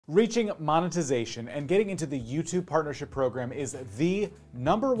Reaching monetization and getting into the YouTube partnership program is the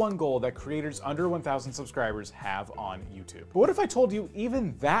 #1 goal that creators under 1,000 subscribers have on YouTube. But what if I told you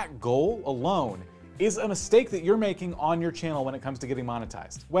even that goal alone is a mistake that you're making on your channel when it comes to getting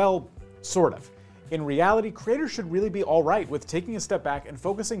monetized? Well, sort of. In reality, creators should really be all right with taking a step back and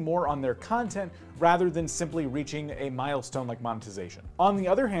focusing more on their content rather than simply reaching a milestone like monetization. On the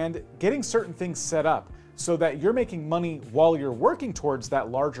other hand, getting certain things set up so that you're making money while you're working towards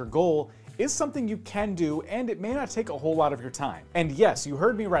that larger goal is something you can do, and it may not take a whole lot of your time. And yes, you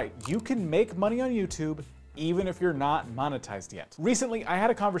heard me right, you can make money on YouTube even if you're not monetized yet. Recently, I had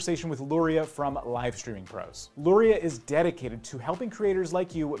a conversation with Luria from Live Streaming Pros. Luria is dedicated to helping creators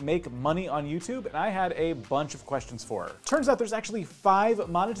like you make money on YouTube, and I had a bunch of questions for her. Turns out there's actually 5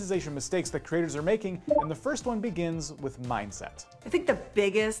 monetization mistakes that creators are making, and the first one begins with mindset. I think the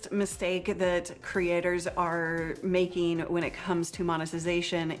biggest mistake that creators are making when it comes to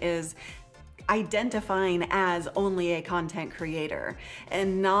monetization is identifying as only a content creator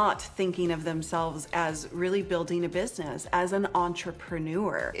and not thinking of themselves as really building a business, as an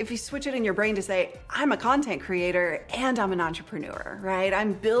entrepreneur. If you switch it in your brain to say, I'm a content creator and I'm an entrepreneur, right?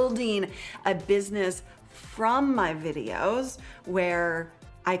 I'm building a business from my videos where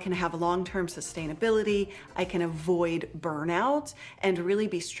I can have long-term sustainability, I can avoid burnout, and really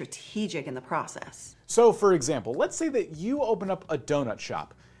be strategic in the process. So for example, let's say that you open up a donut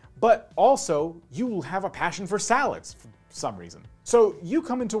shop, but also you have a passion for salads for some reason. So you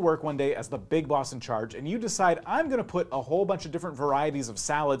come into work one day as the big boss in charge and you decide, I'm gonna put a whole bunch of different varieties of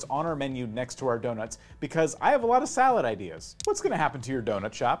salads on our menu next to our donuts because I have a lot of salad ideas. What's gonna happen to your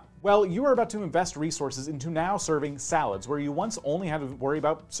donut shop? Well, you are about to invest resources into now serving salads where you once only had to worry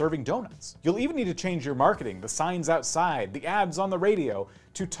about serving donuts. You'll even need to change your marketing, the signs outside, the ads on the radio,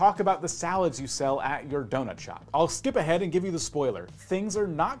 to talk about the salads you sell at your donut shop. I'll skip ahead and give you the spoiler. Things are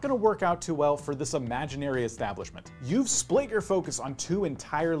not gonna work out too well for this imaginary establishment. You've split your focus on 2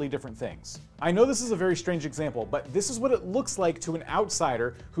 entirely different things. I know this is a very strange example, but this is what it looks like to an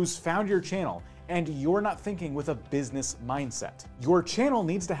outsider who's found your channel, and you're not thinking with a business mindset. Your channel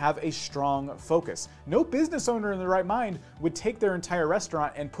needs to have a strong focus. No business owner in their right mind would take their entire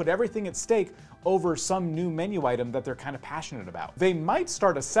restaurant and put everything at stake over some new menu item that they're kind of passionate about. They might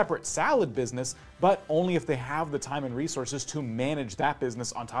start a separate salad business, but only if they have the time and resources to manage that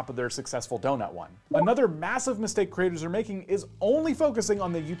business on top of their successful donut one. Another massive mistake creators are making is only focusing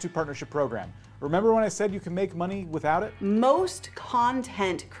on the YouTube partnership program. Remember when I said you can make money without it? Most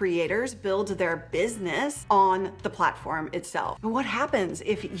content creators build their business on the platform itself. But what happens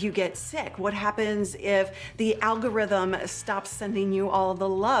if you get sick? What happens if the algorithm stops sending you all the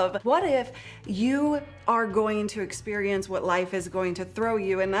love? What if you are going to experience what life is going to throw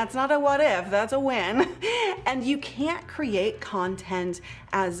you, and that's not a what if, that's a when, and you can't create content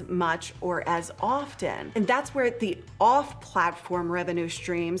as much or as often? And that's where the off-platform revenue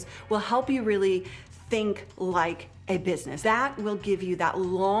streams will help you really think like a business. That will give you that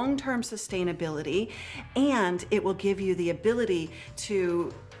long-term sustainability, and it will give you the ability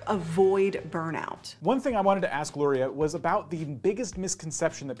to avoid burnout. One thing I wanted to ask Luria was about the biggest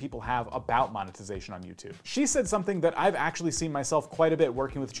misconception that people have about monetization on YouTube. She said something that I've actually seen myself quite a bit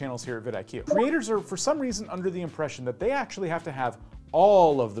working with channels here at vidIQ. Creators are for some reason under the impression that they actually have to have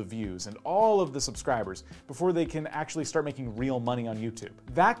all of the views and all of the subscribers before they can actually start making real money on YouTube.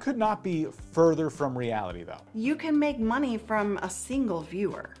 That could not be further from reality though. You can make money from a single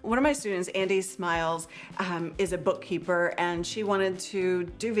viewer. One of my students, Andy Smiles, is a bookkeeper, and she wanted to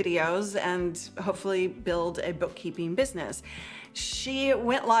do videos and hopefully build a bookkeeping business. She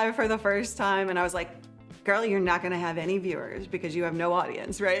went live for the first time and I was like, girl, you're not gonna have any viewers because you have no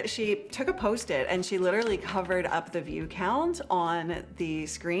audience, right? She took a Post-it and she literally covered up the view count on the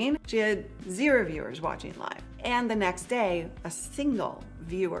screen. She had 0 viewers watching live. And the next day, a single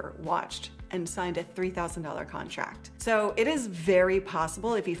viewer watched and signed a $3,000 contract. So it is very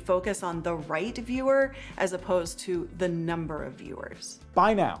possible if you focus on the right viewer as opposed to the number of viewers.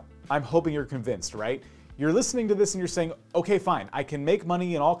 By now, I'm hoping you're convinced, right? You're listening to this and you're saying, okay, fine, I can make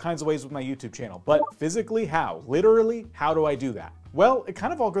money in all kinds of ways with my YouTube channel, but physically how? Literally, how do I do that? Well, it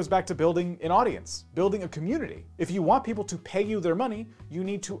kind of all goes back to building an audience, building a community. If you want people to pay you their money, you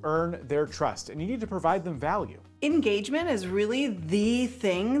need to earn their trust and you need to provide them value. Engagement is really the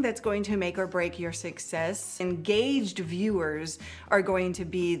thing that's going to make or break your success. Engaged viewers are going to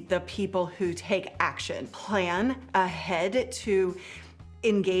be the people who take action. Plan ahead to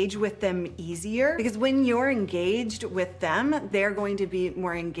engage with them easier, because when you're engaged with them, they're going to be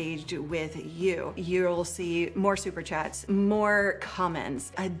more engaged with you. You'll see more super chats, more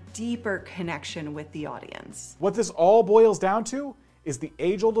comments, a deeper connection with the audience. What this all boils down to is the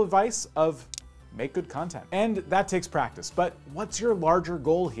age-old advice of make good content. And that takes practice, but what's your larger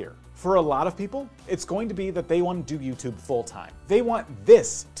goal here? For a lot of people, it's going to be that they want to do YouTube full-time. They want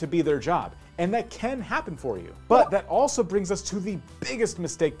this to be their job, and that can happen for you. But that also brings us to the biggest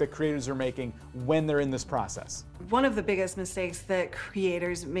mistake that creators are making when they're in this process. One of the biggest mistakes that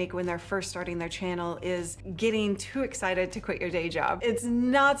creators make when they're first starting their channel is getting too excited to quit your day job. It's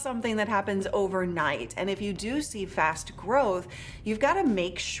not something that happens overnight. And if you do see fast growth, you've got to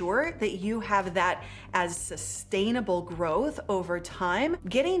make sure that you have that as sustainable growth over time.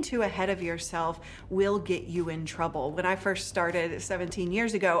 Getting too ahead of yourself will get you in trouble. When I first started 17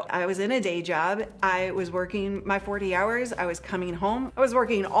 years ago, I was in a day job. I was working my 40 hours. I was coming home. I was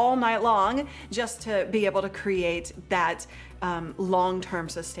working all night long just to be able to create that long-term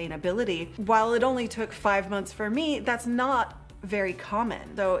sustainability. While it only took 5 months for me, that's not very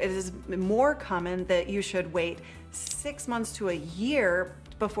common. So it is more common that you should wait 6 months to a year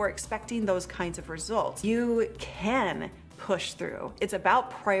before expecting those kinds of results. You can push through. It's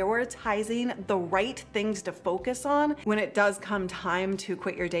about prioritizing the right things to focus on. When it does come time to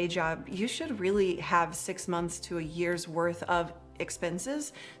quit your day job, you should really have 6 months to a year's worth of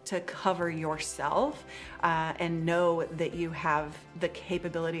expenses to cover yourself and know that you have the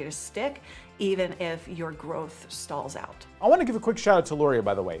capability to stick even if your growth stalls out. I want to give a quick shout out to Luria,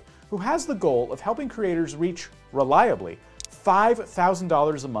 by the way, who has the goal of helping creators reach reliably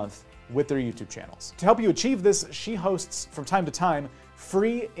 $5,000 a month with their YouTube channels. To help you achieve this, she hosts from time to time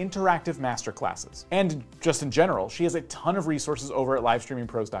free interactive masterclasses. And just in general, she has a ton of resources over at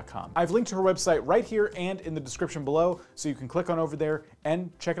livestreamingpros.com. I've linked to her website right here and in the description below, so you can click on over there and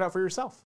check it out for yourself.